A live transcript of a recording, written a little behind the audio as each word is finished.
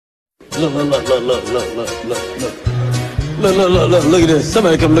Look, look, look, look, look, look, look, look, look. Look, look, look, look, look at this.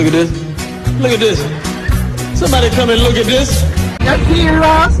 Somebody come look at this. Look at this. Somebody come and look at this. That's being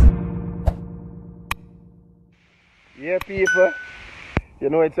lost. Yeah, people. You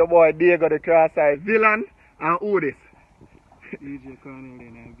know it's your boy Diego the Cross-Eyed Villain. And who this? DJ Cornell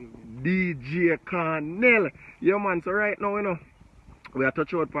in building. DJ Cornell. Yeah, man. So right now, you know, we are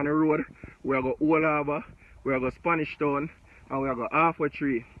touch out on the road. We are go Old Harbour. We are go Spanish Town. And we are go Halfway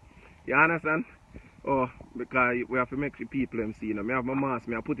Tree. You understand? Oh, because we have to make the people them see, you know. I have my mask,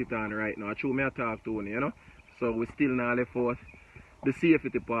 I put it on right now. I show me a talk to you know. So we still not left out the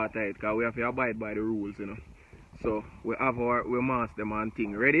safety part of it, because we have to abide by the rules, you know. So we have we mask them and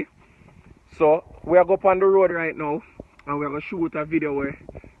thing ready. So we are going on the road right now and we are going to shoot a video where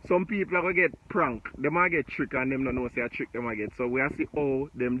some people are going to get pranked. They might get tricked and them don't know say a trick them get. So we are see how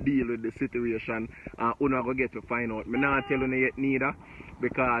them deal with the situation and who not going to get to find out. I not tell you yet neither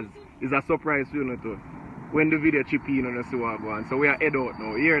because it's a surprise to you too. When the video chip in and see what going on. So we are head out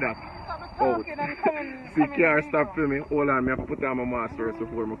now. You hear that? Out. See car stop for me. Hold on, I have to put on my mask first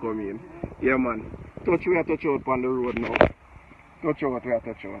before I come in. Yeah man. Touch we are touch out on the road now. Touch out, we are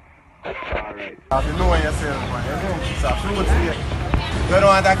touch out. Alright. You know yourself, man. You know it's a fruit here. You don't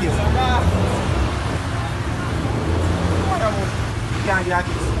want that kiss. You can't get a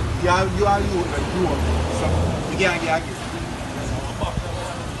kiss. You are you so you can't get a kiss.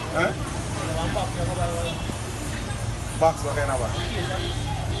 Huh? Box what kind of box?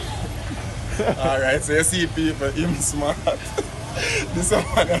 Alright, so you see people, him smart. This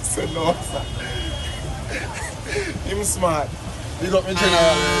one that said no, sir. Him smart. You got me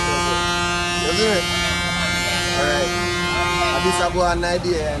general. You see me? Alright. This is an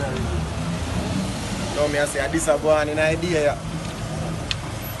idea, you know. No, me I say this is an idea. Yeah.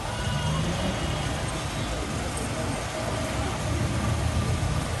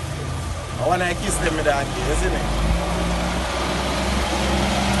 I want to kiss them with that, you see me?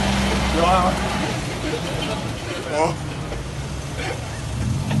 You are? Oh.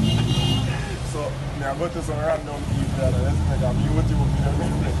 So, I go to some random people and let's make a YouTube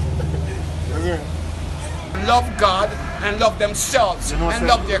video. Love God and love themselves, you know, and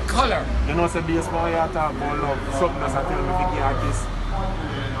love their color. You know, say based on your talk about love, something that's tell me if you get a kiss.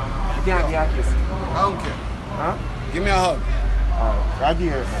 You can't get a kiss. I don't care. Huh? Give me a hug. Oh, I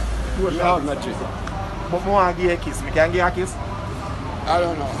give it. Give me a hug, not you. But I want to give a kiss. We can give a kiss? I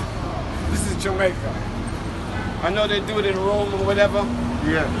don't know. This is Jamaica. I know they do it in Rome or whatever. Yeah.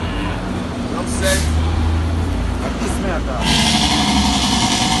 You know what I'm saying? A kiss me at that.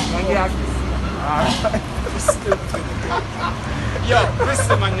 Can give a kiss? Alright. Stupid. Yo,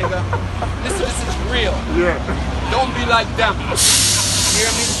 listen, my nigga. Listen, this is real. Yeah. Don't be like them. You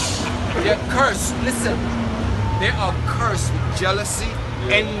hear me? They're cursed. Listen. They are cursed with jealousy,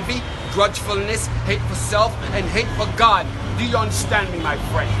 envy, grudgefulness, hate for self, and hate for God. Do you understand me, my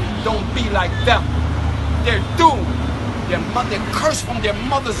friend? Don't be like them. They're doomed. They're cursed from their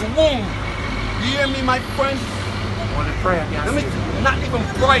mother's womb. You hear me, my friend? Only prayer Let me, not even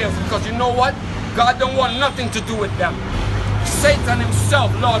prayers, because you know what? God don't want nothing to do with them. Satan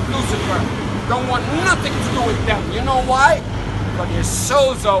himself, Lord Lucifer, don't want nothing to do with them. You know why? Because their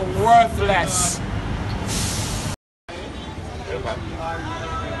souls are worthless.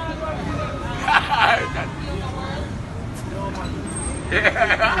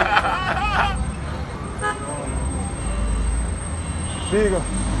 There you go.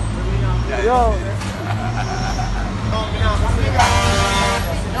 Yo.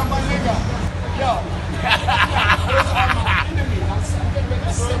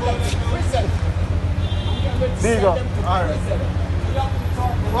 There you go. Alright.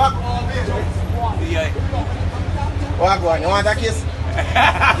 Walk on. You want a kiss?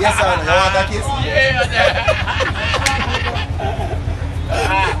 Yes or no? You want a kiss?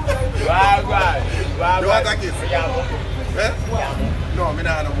 You want a kiss? Eh? No, I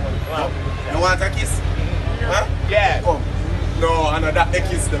don't want. You want a kiss? Huh? Yeah. Come. No, I know that they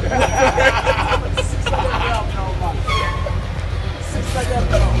kiss them. This is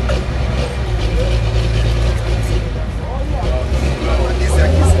a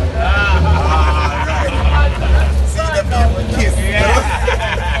kiss. Right. See the people kiss.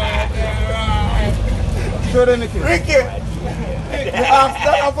 Show them the kiss. Ricky!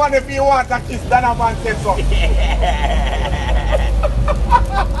 Stand up on if you want a kiss, stand up and say so.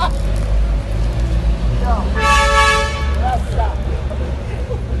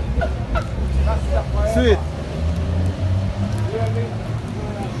 Sweet.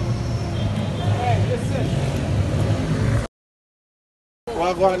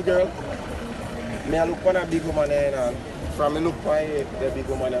 What go on, girl? Me I look on a big woman there, From me look for the big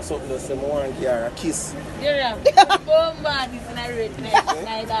woman or something, say I want to give her a kiss. Yeah, bomba, this is a red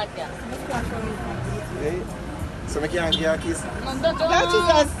like that. So I can't give her a kiss? No,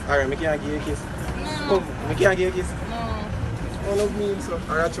 Alright, I can't give you a kiss. No. I can't give you a kiss? No. I love me, so.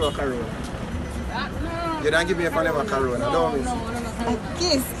 Alright, throw a Corona. No. You don't give me a fan of a Corona, don't miss. No. A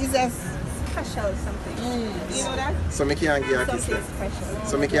kiss is a special something. You know that? So I can't give her a kiss Something then. special.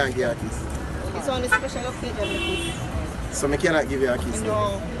 So I can't give her a kiss. It's on a special occasion. So I cannot give you a kiss then.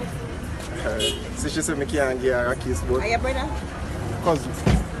 No. So she said I can't give her a kiss, but Are you brother? cousin.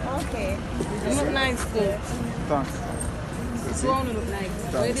 Okay. You look nice too. Thanks. You only look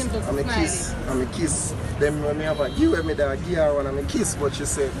nice. Wait him to I'm a kiss. I'm a kiss. Then when me have a give me that give her one, I'm a kiss, but she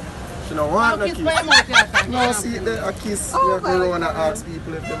said she don't want a kiss. No, see a kiss. You have to go and ask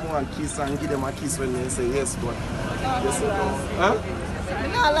people if they want a kiss and give them a kiss when they say yes, but yes or no. Huh?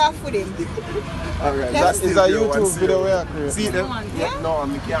 I'm not laugh with him. Alright, That is a YouTube video where I create. See them? Yeah? No,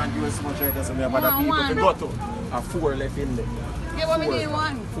 I can't do so much like that, so me have other people to go to. A 4 left in there. Give me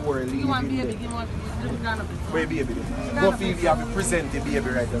one. 4 leave You want in baby, there. give one. Where baby then? Go for you have to present the baby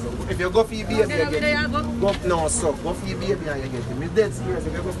right there. So if you go for your baby, you get it. Go, no, so go for your baby and you get it. Me dead serious,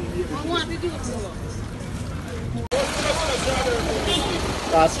 if you go for your baby. I want to do it.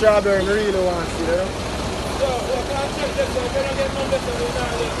 Strawberry, I really want to see that.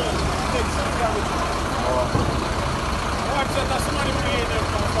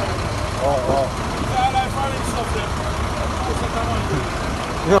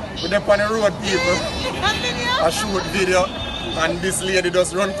 We're up on the road, people. I shoot video, and this lady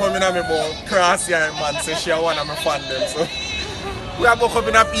just run coming at me about cross here, man. Say she one of my fan them. So we are going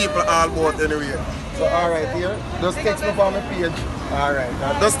coming at people all about anyway. So alright here, just text me from my page. Alright,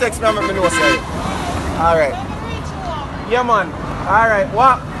 just text me and let me know say. Alright. Yeah man. Alright,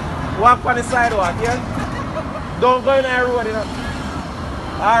 walk on the sidewalk, yeah? Don't go in the road, you know.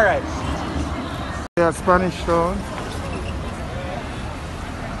 Alright. Yeah, Spanish Town.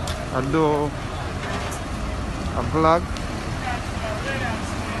 I do a vlog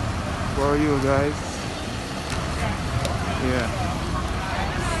for you guys. Yeah.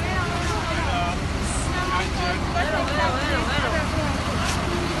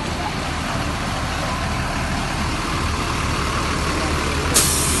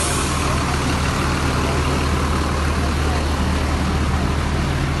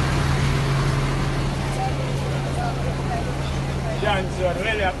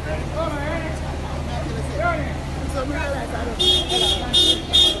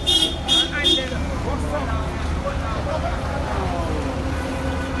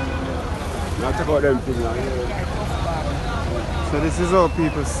 So this is how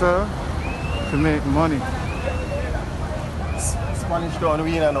people sell to make money. Spanish Town,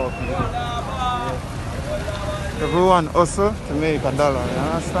 we in and out here. Everyone hustle to make $1, you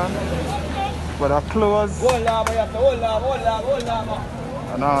understand? But our clothes and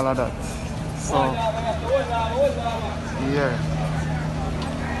all of that. So yeah.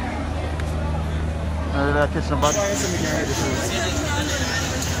 I really catch the bad.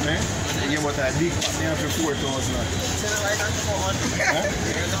 You want a big pack, you have to 4,000.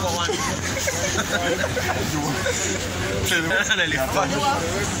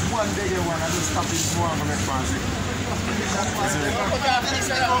 One day you want to just stop this one from fancy.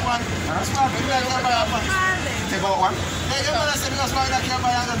 Take out one?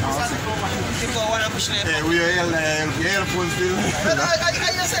 Hey, we are helpful still.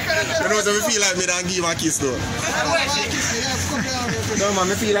 You know, so we feel like we don't give a kiss though. No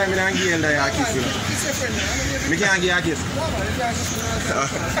man, I feel like I don't give a kiss. I can't give a kiss.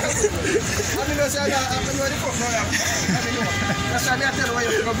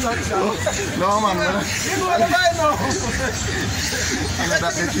 No man,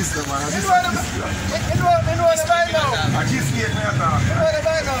 that's a kiss man. I kiss gate me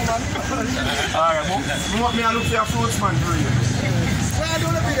alright, me look for your fruits man for you.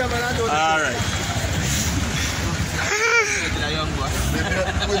 Alright.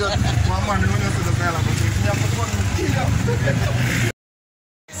 One man who knows the fella, but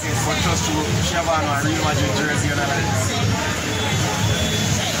just to Shavano and Real Madrid jersey and all that.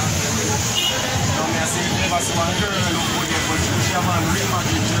 Now me I say never see one girl look good yet, but Shavano Real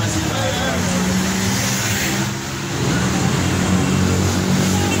Madrid jersey and all that.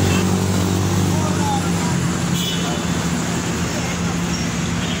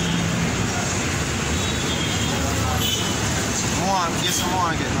 Yes, I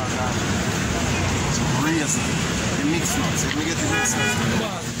want to get nuts out. Some raisins. The mixed nuts. If we get the mixed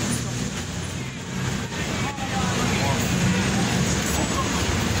nuts.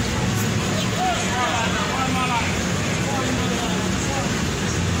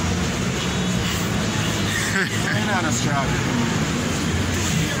 I'm not a strawberry.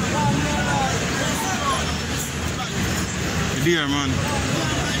 Dear man.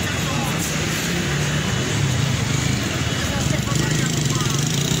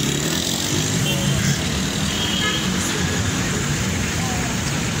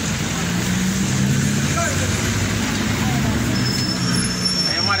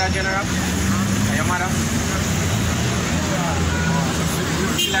 Are your mother, General? Are your mother?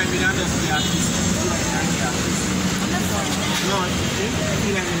 You like me to just be a kiss? No,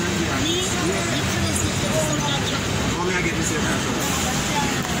 you like me to be a kiss? Come here, get this here.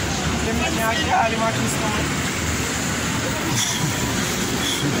 Let me get my kiss.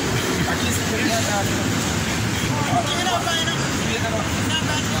 A kiss to the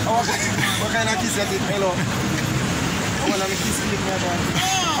what kind of kiss you did? Hello. I want to kiss you.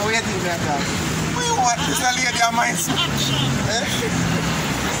 How do you think that? What you want? This lady of mine.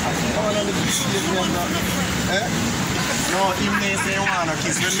 I want to kiss you. No, he may say you want a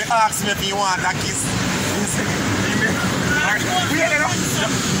kiss. When me ask me if you want a kiss, he say,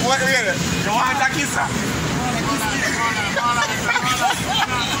 what really? You want a kiss?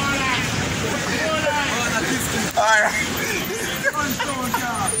 Alright.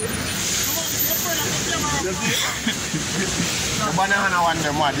 The banana one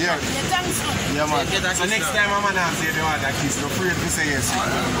them mad, yeah. Yeah man. So next time I'm gonna say they want a kiss, you're afraid to say yes.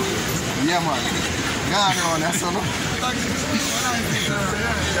 Yeah man. No, that's all. Yeah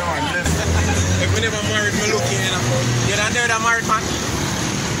man, listen. If we never married, me look in. You done do that married man?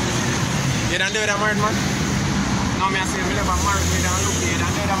 You done do that married man? No, me I say me never married, me done look in. You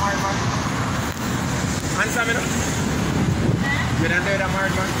done do that married man? Answer me now. You done do that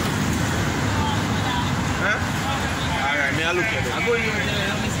married man? Huh? Alright, me I look at it. I go in here,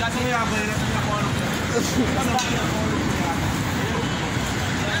 Miss Cathy, me I go in here.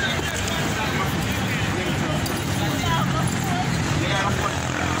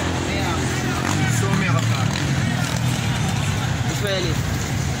 So me have a car. Which way is it?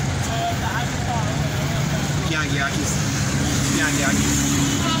 Can't get a kiss. Can't get a kiss.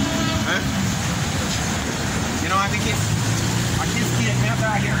 Huh? You know what the kiss? A kiss cake, me have to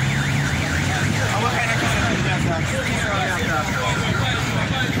argue. What kind of kiss is me have to argue? Kiss or me have to argue?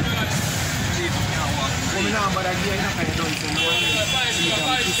 Well, me now, but I get enough kind of done, so no one will see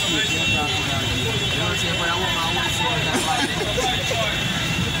them kiss cake, me have to argue. You know what I'm saying? But I want my own soul, that's why.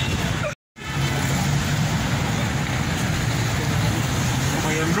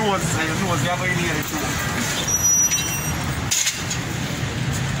 Your nose, you're going to hear it too.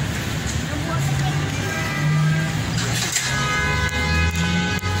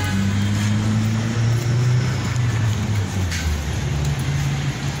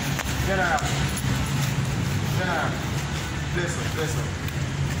 General. Bless up.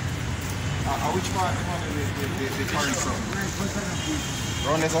 Which part the current song?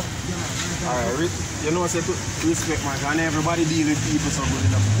 Round this up? Alright, you know say to respect man, and everybody deal with people so good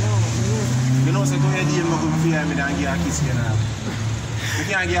enough. You know say to hear deal with good fear me and give a kiss you know. You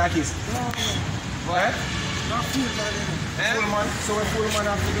can't give a kiss? What? Full man, so a full man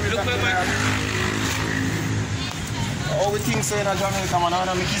have to do it that. All we think so in Jamaica man, I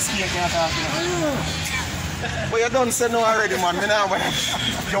want to kiss cake and talk to you. But you don't say no already man,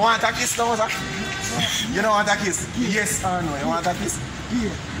 you want a kiss now sir? You don't want a kiss? Yes or no? You want a kiss? Yeah.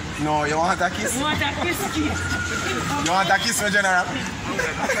 No, you want a kiss? You want a kiss? You want a kiss, my general?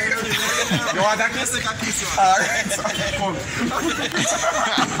 You want a kiss? Take a kiss. Alright, okay, come.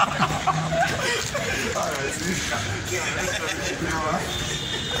 Alright,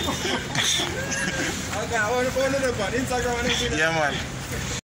 okay, I want to go on Instagram and everything. Yeah, man.